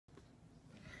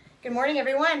Good morning,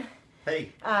 everyone.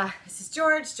 Hey. This is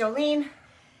George, Jolene,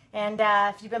 and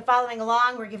if you've been following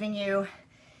along, we're giving you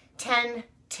 10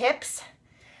 tips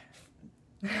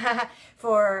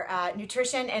for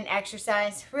nutrition and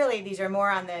exercise. Really, these are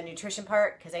more on the nutrition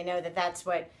part because I know that that's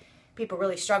what people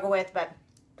really struggle with, but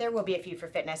there will be a few for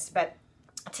fitness. But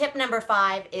tip number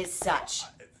 5 is such.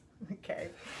 Okay.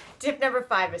 Tip number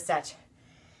 5 is such.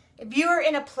 If you are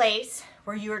in a place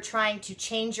where you are trying to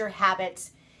change your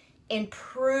habits,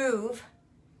 improve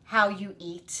how you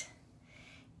eat,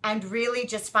 and really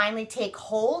just finally take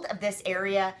hold of this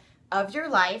area of your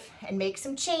life and make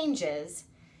some changes,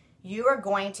 you are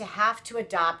going to have to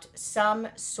adopt some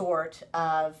sort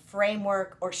of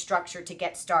framework or structure to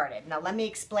get started. Now, let me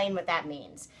explain what that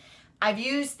means. I've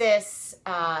used this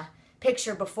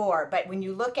picture before, but when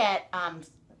you look at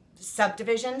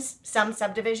subdivisions, some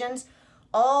subdivisions,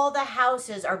 all the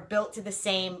houses are built to the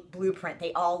same blueprint.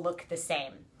 They all look the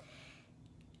same.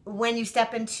 When you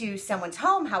step into someone's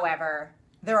home, however,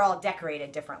 they're all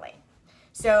decorated differently.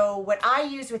 So what I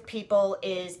use with people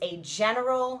is a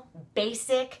general,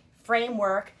 basic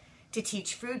framework to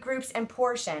teach food groups and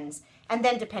portions. And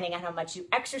then depending on how much you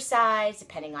exercise,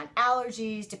 depending on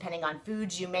allergies, depending on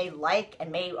foods you may like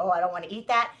and may, oh, I don't want to eat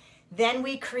that, then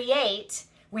we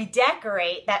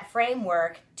decorate that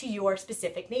framework to your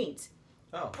specific needs.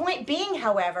 Oh. Point being,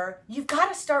 however, you've got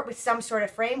to start with some sort of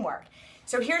framework.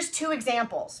 So here's 2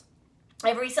 examples.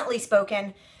 I've recently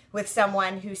spoken with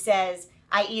someone who says,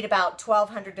 I eat about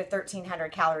 1,200 to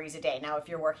 1,300 calories a day. Now, if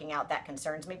you're working out, that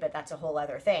concerns me, but that's a whole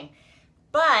other thing.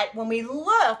 But when we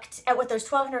looked at what those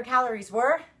 1,200 calories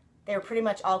were, they were pretty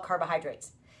much all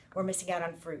carbohydrates. We're missing out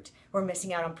on fruit. We're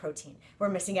missing out on protein. We're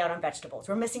missing out on vegetables.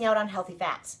 We're missing out on healthy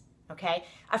fats, okay?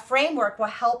 A framework will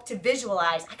help to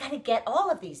visualize, I got to get all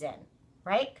of these in,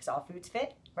 right? Because all foods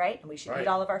fit, right? And we should eat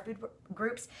all of our food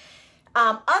groups.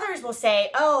 Others will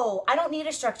say, oh, I don't need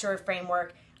a structure or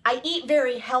framework. I eat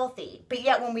very healthy. But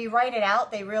yet when we write it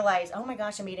out, they realize, oh my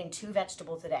gosh, I'm eating 2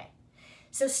 vegetables a day.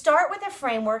 So start with a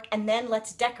framework and then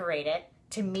let's decorate it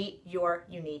to meet your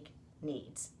unique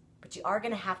needs. But you are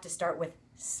going to have to start with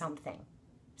something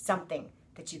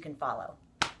that you can follow.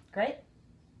 Great?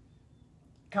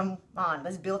 Come on,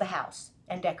 let's build a house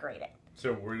and decorate it.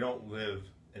 So we don't live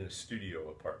in a studio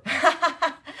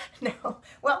apartment. No.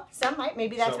 Well, some might.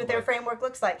 Maybe that's what their framework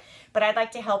looks like. But I'd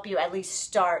like to help you at least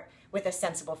start with a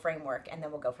sensible framework, and then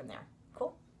we'll go from there.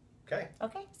 Cool? Okay.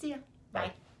 Okay. See ya.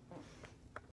 Bye.